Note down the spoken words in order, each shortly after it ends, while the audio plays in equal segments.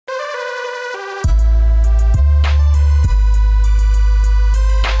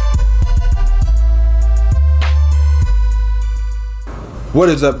What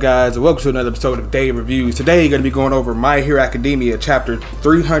is up, guys, and welcome to another episode of Day Reviews. Today, you're going to be going over My Hero Academia chapter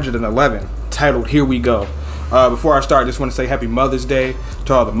 311, titled Here We Go. Before I start, I just want to say Happy Mother's Day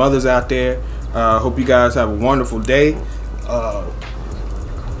to all the mothers out there. Hope you guys have a wonderful day.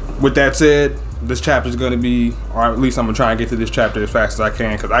 With that said, this chapter is going to be, or at least I'm going to try and get to this chapter as fast as I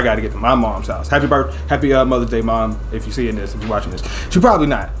can, because I got to get to my mom's house. Happy Mother's Day, Mom, if you're seeing this, if you're watching this. She probably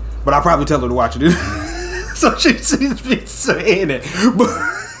not, but I'll probably tell her to watch it. So she sees me saying it.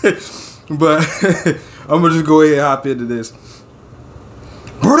 But I'm going to just go ahead and hop into this.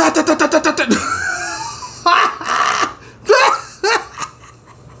 That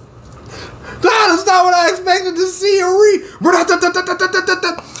is not what I expected to see or read.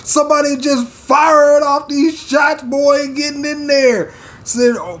 Somebody just firing off these shots, boy, getting in there.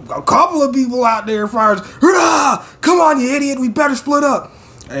 Said a couple of people out there fires. Come on, you idiot, we better split up.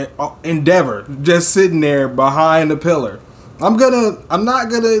 Endeavor just sitting there behind the pillar. I'm not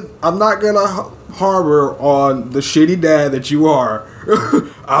gonna harbor on the shitty dad that you are.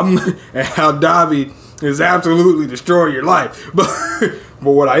 And how Dobby is absolutely destroying your life. But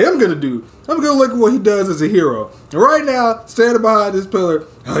what I am gonna do, I'm gonna look at what he does as a hero. And right now, standing behind this pillar,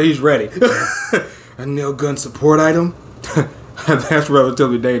 he's ready. A nail gun support item? That's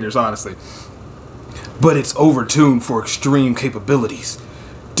relatively dangerous, honestly. But it's overtuned for extreme capabilities.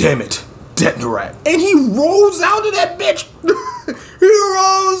 Damn it, Detnorak. And he rolls out of that bitch. He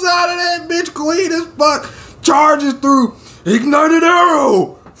rolls out of that bitch clean as fuck. Charges through. Ignited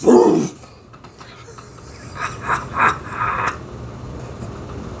arrow.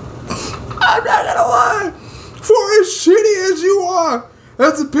 I'm not gonna lie. For as shitty as you are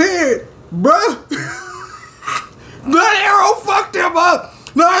as a parent, bruh, that arrow fucked him up.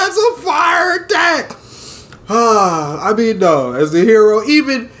 No, that's a fire attack. I mean, no, as a hero,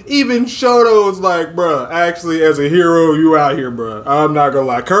 even Shoto's like, bruh, actually, as a hero, you out here, bruh. I'm not gonna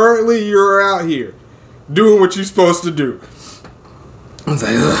lie. Currently, you're out here doing what you're supposed to do. I was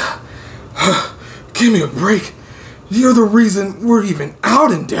like, give me a break. You're the reason we're even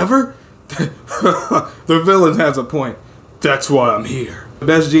out, Endeavor. The villain has a point. That's why I'm here.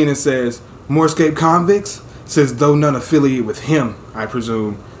 Best Genius says, more escaped convicts? Says, though none affiliated with him, I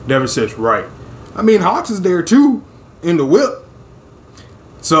presume. Endeavor says, right. I mean, Hawks is there too, in the whip.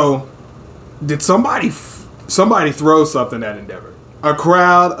 So, did somebody throw something at Endeavor? A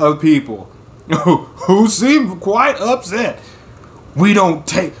crowd of people who seem quite upset. We don't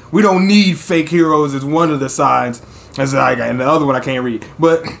need fake heroes is one of the signs. As I got, and the other one I can't read.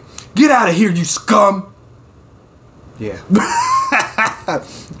 But get out of here, you scum. Yeah.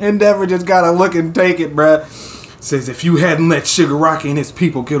 Endeavor just gotta look and take it, bruh. Says if you hadn't let Shigaraki and his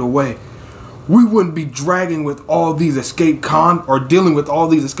people get away, we wouldn't be dragging with all these dealing with all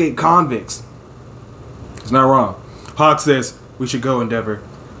these escaped convicts. It's not wrong. Hawk says we should go, Endeavor.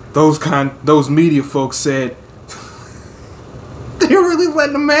 Those media folks said they're really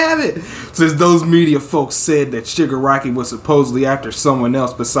letting them have it. Says those media folks said that Shigaraki was supposedly after someone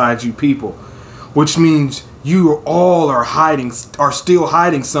else besides you people, which means you all are still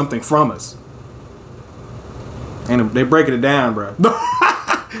hiding something from us. And they're breaking it down, bro.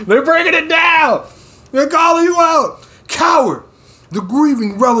 They're breaking it down. They're calling you out. Coward. The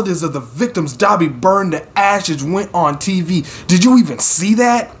grieving relatives of the victims Dobby burned to ashes went on TV. Did you even see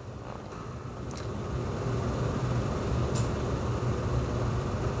that?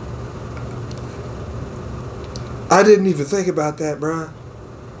 I didn't even think about that, bruh.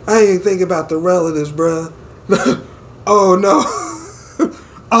 I didn't think about the relatives, bruh. Oh, no.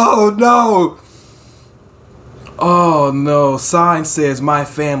 Oh, no. Oh no, sign says my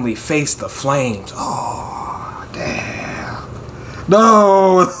family faced the flames. Oh, damn.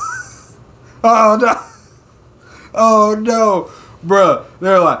 No. Oh no. Oh no. Bruh,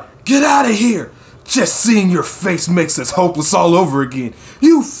 they're like, get out of here. Just seeing your face makes us hopeless all over again.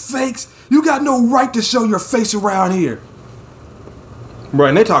 You fakes, you got no right to show your face around here. Bruh,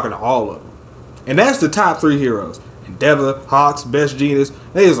 and they're talking to all of them. And that's the top 3 heroes. Endeavor, Hawks, Best Genius.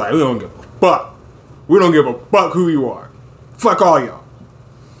 They just like, we don't give a fuck. We don't give a fuck who you are. Fuck all y'all.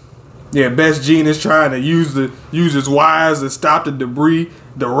 Yeah, Best Genius trying to use his wires to stop the debris,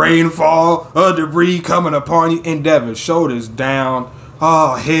 the rainfall of debris coming upon you. Endeavor, shoulders down,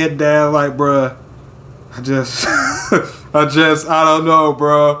 head down, like, bruh. I don't know,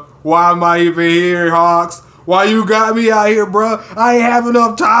 bruh. Why am I even here, Hawks? Why you got me out here, bro? I ain't have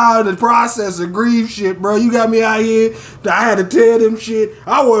enough time to process and grieve shit, bro. You got me out here. I had to tell them shit.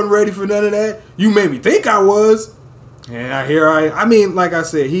 I wasn't ready for none of that. You made me think I was. And I mean, like I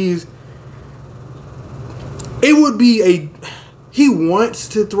said, it would be he wants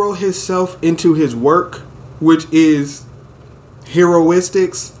to throw himself into his work, which is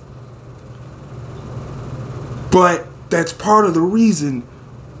heroistics. But that's part of the reason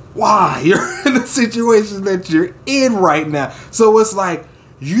why you're in the situation that you're in right now. So it's like,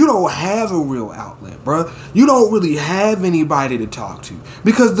 you don't have a real outlet, bro. You don't really have anybody to talk to.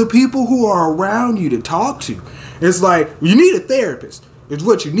 Because the people who are around you to talk to, it's like, you need a therapist. It's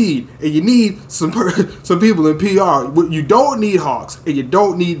what you need. And you need some people in PR. You don't need Hawks. And you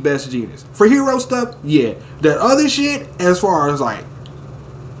don't need Best Genius. For hero stuff, yeah. That other shit, as far as like,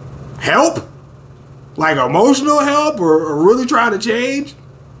 help? Like emotional help or really trying to change?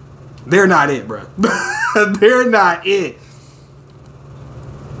 They're not it, bro. They're not it.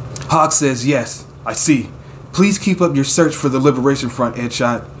 Hawk says, yes, I see. Please keep up your search for the Liberation Front,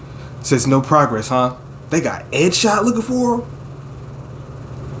 Edshot. Says no progress, huh? They got Edshot looking for him?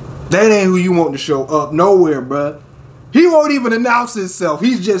 That ain't who you want to show up nowhere, bruh. He won't even announce himself.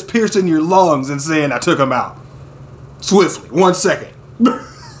 He's just piercing your lungs and saying, I took him out. Swiftly, 1 second.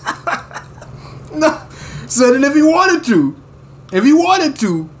 No. Said that if he wanted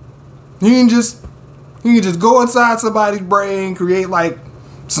to, he can just go inside somebody's brain, create like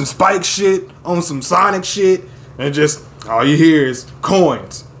some Spike shit on some Sonic shit, and just all you hear is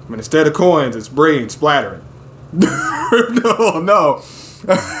coins. But instead of coins, it's brain splattering. No.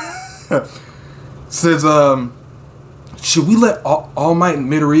 Says, should we let All Might and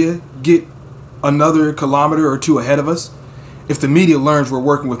Midoriya get another kilometer or two ahead of us? If the media learns we're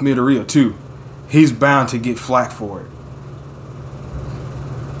working with Midoriya too, he's bound to get flack for it.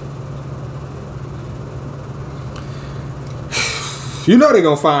 You know they're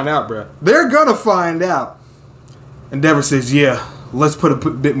gonna find out, bro. They're gonna find out. Endeavor says, yeah, let's put a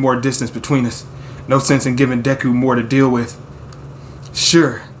bit more distance between us. No sense in giving Deku more to deal with.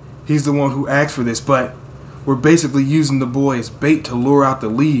 Sure, he's the one who asked for this, but we're basically using the boy as bait to lure out the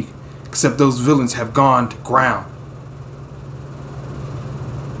League, except those villains have gone to ground.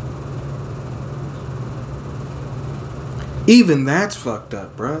 Even that's fucked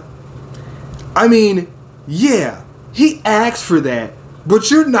up, bruh. I mean, yeah, he asked for that, but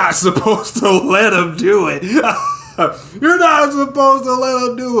you're not supposed to let him do it. You're not supposed to let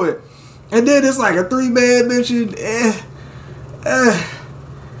him do it. And then it's like a 3-man mission.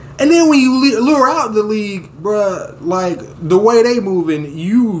 And then when you lure out the League, bruh, like the way they moving,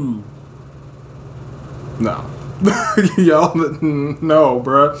 you... No. Y'all, no,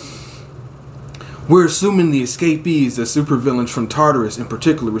 bruh. We're assuming the escapees, the supervillains from Tartarus in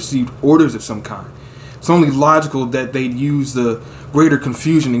particular, received orders of some kind. It's only logical that they'd use the greater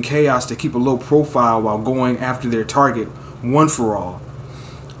confusion and chaos to keep a low profile while going after their target, one for all.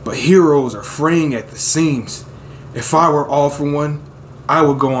 But heroes are fraying at the seams. If I were All for One, I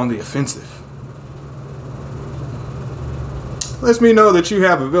would go on the offensive. Lets me know that you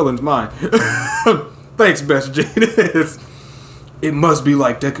have a villain's mind. Thanks, Best Genius. It must be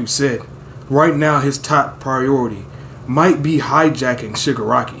like Deku said. Right now, his top priority might be hijacking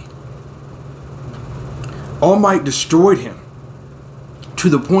Shigaraki. All Might destroyed him to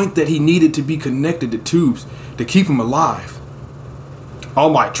the point that he needed to be connected to tubes to keep him alive.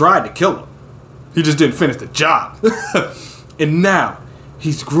 All Might tried to kill him. He just didn't finish the job. And now,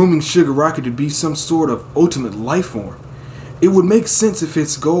 he's grooming Shigaraki to be some sort of ultimate life form. It would make sense if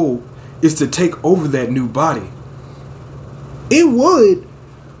its goal is to take over that new body. It would.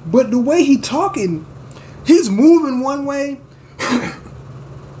 But the way he's talking, he's moving one way, and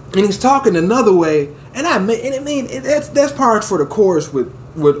he's talking another way. And I mean, that's part for the course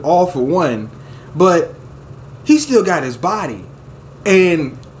with All for One, but he still got his body,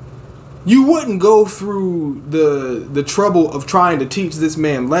 and you wouldn't go through the trouble of trying to teach this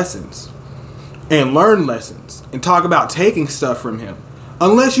man lessons and learn lessons and talk about taking stuff from him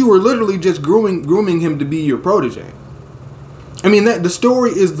unless you were literally just grooming him to be your protege. I mean, that the story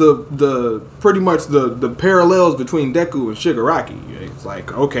is the pretty much the parallels between Deku and Shigaraki. It's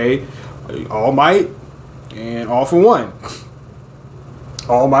like, okay, All Might and All for One.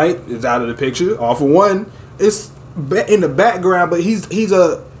 All Might is out of the picture. All for One is in the background, but he's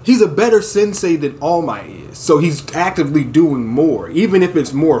a better sensei than All Might is. So he's actively doing more, even if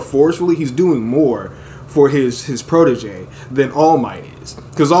it's more forcefully. He's doing more for his protege than All Might is,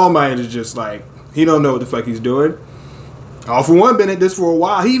 because All Might is just like, he don't know what the fuck he's doing. All for One been at this for a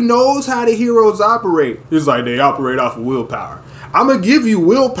while. He knows how the heroes operate. It's like they operate off of willpower. I'm going to give you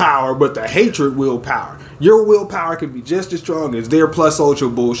willpower, but the hatred willpower. Your willpower can be just as strong as their plus ultra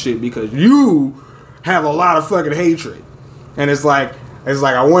bullshit because you have a lot of fucking hatred. And it's like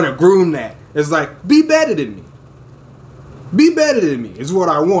I want to groom that. It's like, be better than me. Be better than me is what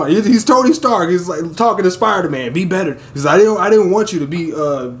I want. He's Tony Stark. He's like talking to Spider-Man. Be better. He's like, I didn't want you to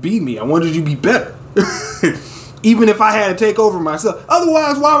be me. I wanted you to be better. Even if I had to take over myself.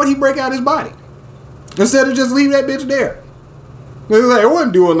 Otherwise, why would he break out his body? Instead of just leave that bitch there. It's like, it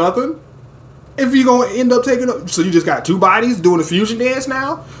wasn't doing nothing. If you're going to end up taking up... So you just got two bodies doing a fusion dance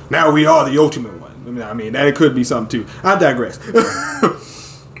now? Now we are the ultimate one. I mean, that could be something too. I digress.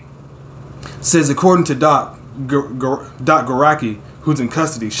 Says, according to Doc Garaki, who's in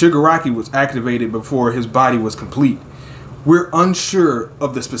custody, Shigaraki was activated before his body was complete. We're unsure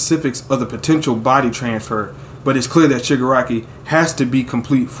of the specifics of the potential body transfer, but it's clear that Shigaraki has to be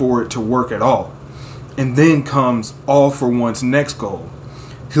complete for it to work at all. And then comes All for One's next goal.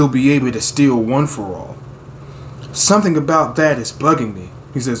 He'll be able to steal One for All. Something about that is bugging me.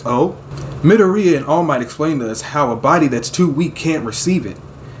 He says, oh? Midoriya and All Might explain to us how a body that's too weak can't receive it.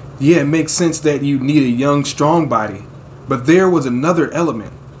 Yeah, it makes sense that you need a young, strong body. But there was another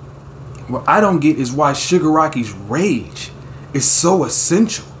element. What I don't get is why Shigaraki's rage is so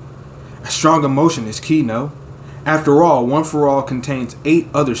essential. A strong emotion is key, no? After all, One for All contains 8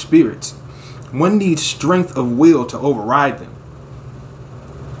 other spirits. One needs strength of will to override them.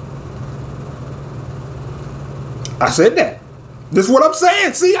 I said that. This is what I'm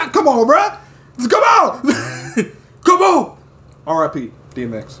saying. See, come on, bruh. Come on. Come on. R.I.P.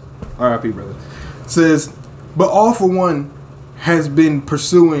 DMX. R.I.P. brother. Says, but All for One has been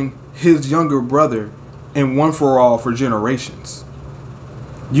pursuing his younger brother and One for All for generations.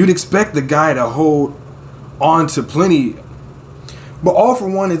 You'd expect the guy to hold on to plenty. But All for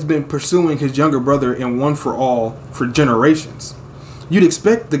One has been pursuing his younger brother and One for All for generations. You'd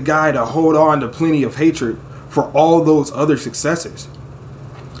expect the guy to hold on to plenty of hatred for all those other successors.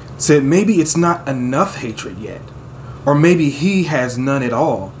 Said maybe it's not enough hatred yet. Or maybe he has none at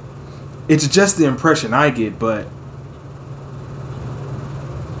all. It's just the impression I get, but...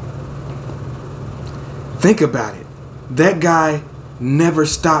 think about it. That guy never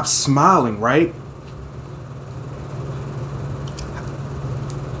stops smiling, right?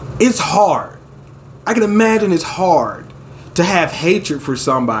 It's hard. I can imagine it's hard to have hatred for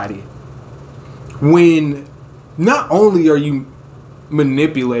somebody when not only are you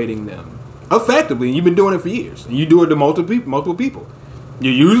manipulating them effectively, and you've been doing it for years, and you do it to multiple people.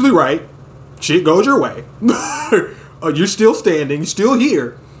 You're usually right. Shit goes your way. You're still standing. You're still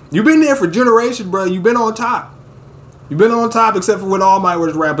here. You've been there for generations, bro. You've been on top. You've been on top except for when All Might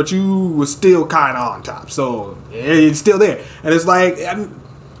was around, but you was still kind of on top. So it's still there. And it's like,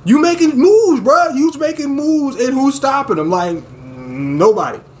 you making moves, bro. You's making moves, and who's stopping them? Like,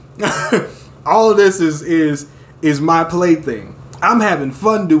 nobody. All of this is my plaything. I'm having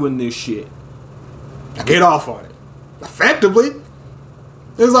fun doing this shit. I get off on it. Effectively.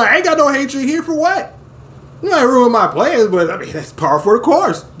 It's like, I ain't got no hatred here for what? You ain't ruin my plans, but I mean, that's par for the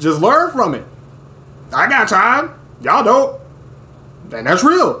course. Just learn from it. I got time. Y'all don't. And that's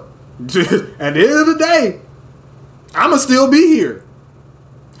real. At the end of the day, I'ma still be here.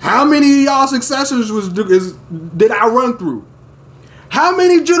 How many of y'all successors did I run through? How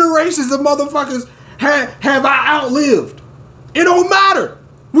many generations of motherfuckers have I outlived? It don't matter.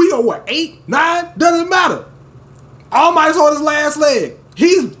 We are what, 8, 9? Doesn't matter. All Might's on his last leg.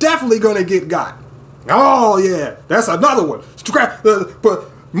 He's definitely gonna get got. Oh yeah, that's another one.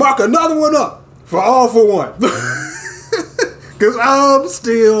 Mark another one up for All for One. Cause I'm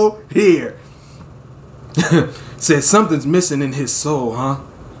still here. Says something's missing in his soul, huh?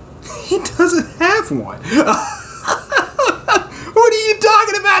 He doesn't have one. What are you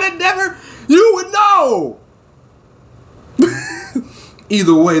talking about? It never. You would know.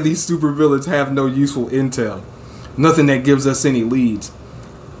 Either way, these supervillains have no useful intel. Nothing that gives us any leads.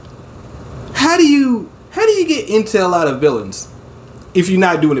 How do you get intel out of villains if you're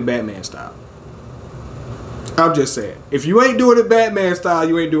not doing it Batman style? I'm just saying. If you ain't doing it Batman style,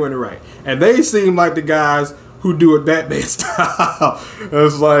 you ain't doing it right. And they seem like the guys who do it Batman style.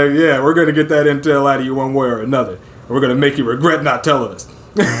 It's like, yeah, we're going to get that intel out of you one way or another. We're going to make you regret not telling us.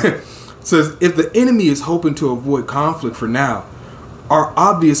 Says, if the enemy is hoping to avoid conflict for now, our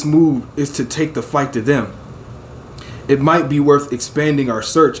obvious move is to take the fight to them. It might be worth expanding our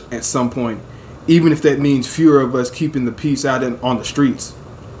search at some point, even if that means fewer of us keeping the peace out on the streets.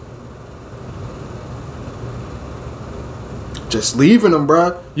 Just leaving them,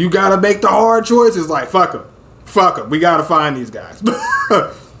 bruh. You gotta make the hard choices. Like, fuck them. Fuck them. We gotta find these guys.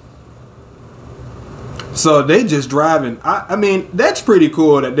 So they just driving. I mean, that's pretty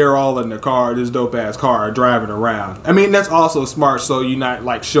cool that they're all in the car, this dope ass car, driving around. I mean, that's also smart, so you're not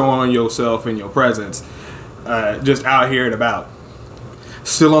like showing yourself and your presence just out here and about.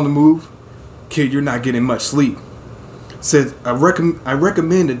 Still on the move? Kid, you're not getting much sleep. Said, I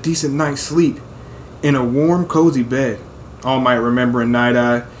recommend a decent night's sleep in a warm, cozy bed. All Might remembering Night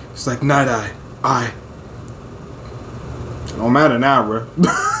Eye. It's like, Night Eye, Don't matter now, bro.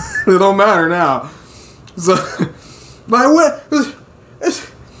 It don't matter now. So, like, what?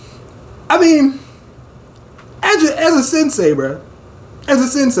 I mean, as a sensei, bro. As a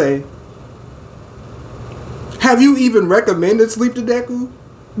sensei, have you even recommended sleep to Deku?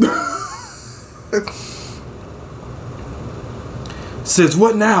 Says,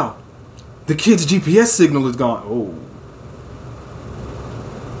 what now? The kid's GPS signal is gone. Oh.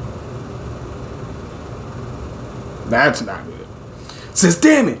 That's not good. Says,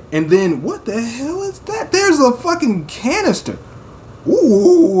 damn it. And then, what the hell is that? There's a fucking canister.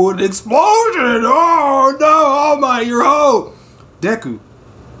 Ooh, an explosion. Oh, no. Oh, my, you're home. Deku,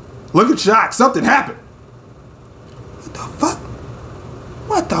 looking shocked. Something happened. What the fuck?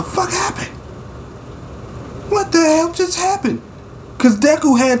 What the fuck happened? What the hell just happened? Because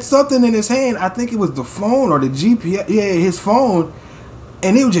Deku had something in his hand. I think it was the phone or the GPS. Yeah, his phone.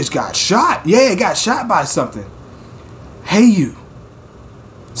 And it just got shot. Yeah, it got shot by something. Hey, you.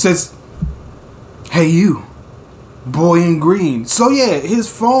 Says, hey, you. Boy in green. So, yeah,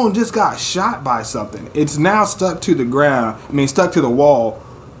 his phone just got shot by something. It's now stuck to the ground. I mean, stuck to the wall.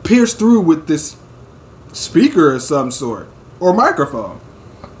 Pierced through with this speaker of some sort. Or microphone.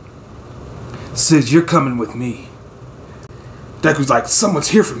 Says, you're coming with me. Deku's like, someone's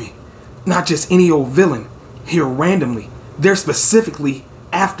here for me. Not just any old villain. Here randomly. They're specifically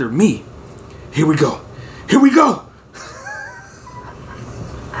after me. Here we go. Here we go.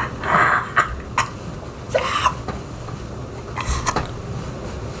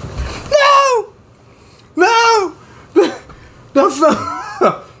 No!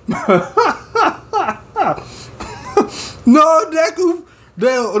 No, Deku.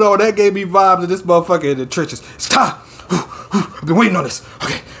 No, that gave me vibes of this motherfucker in the trenches. It's time. I've been waiting on this.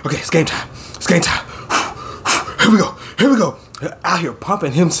 Okay, it's game time. It's game time. Here we go. Out here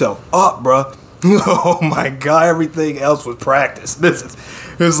pumping himself up, bruh. Oh my god, everything else was practice.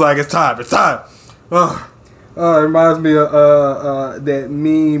 It's like it's time. Oh, it reminds me of that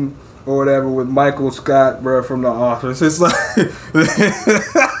meme or whatever with Michael Scott, bruh, from The Office. It's like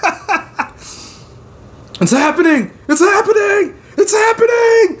it's happening.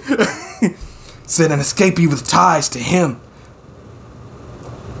 Send an escapee with ties to him.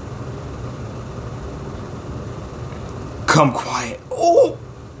 Come quiet. Oh,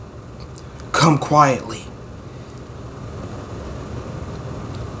 come quietly.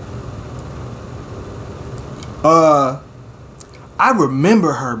 I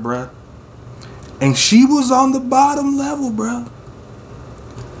remember her, bruh. And she was on the bottom level, bruh.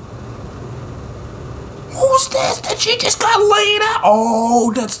 Who's this that she just got laid out?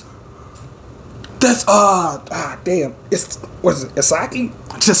 Oh, that's damn. Was it Isaki?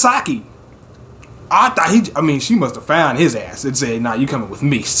 Chisaki. I thought she must have found his ass and said, nah, you coming with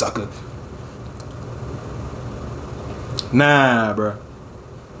me, sucker. Nah, bruh,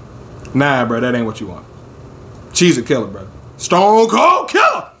 that ain't what you want. She's a killer, bruh. Stone Cold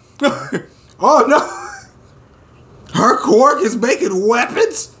Killer! Oh, no. Her quirk is making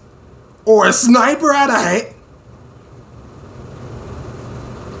weapons? Or a sniper out of hand?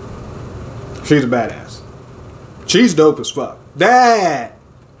 She's a badass. She's dope as fuck. That's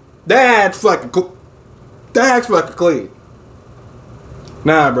fucking clean.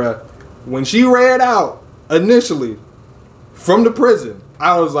 Nah, bruh. When she ran out initially from the prison,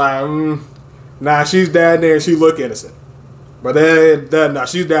 I was like, nah, she's down there and she look innocent. But nah,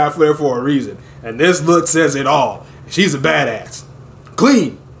 she's down there for a reason. And this look says it all. She's a badass.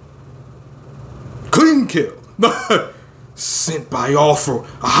 Clean kill. Sent by y'all for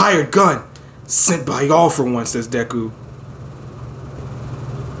a hired gun. Sent by y'all for one, says Deku.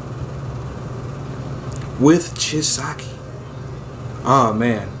 With Chisaki. Oh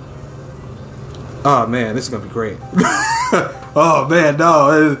man, this is gonna be great. Oh man,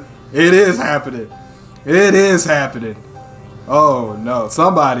 no, it is happening. It is happening. Oh no,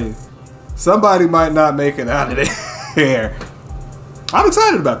 somebody might not make it out of there. I'm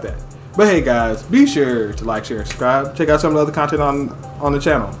excited about that. But hey guys, be sure to like, share, and subscribe. Check out some of the other content on the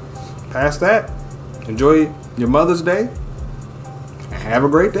channel. Past that, enjoy your Mother's Day and have a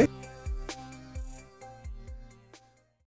great day.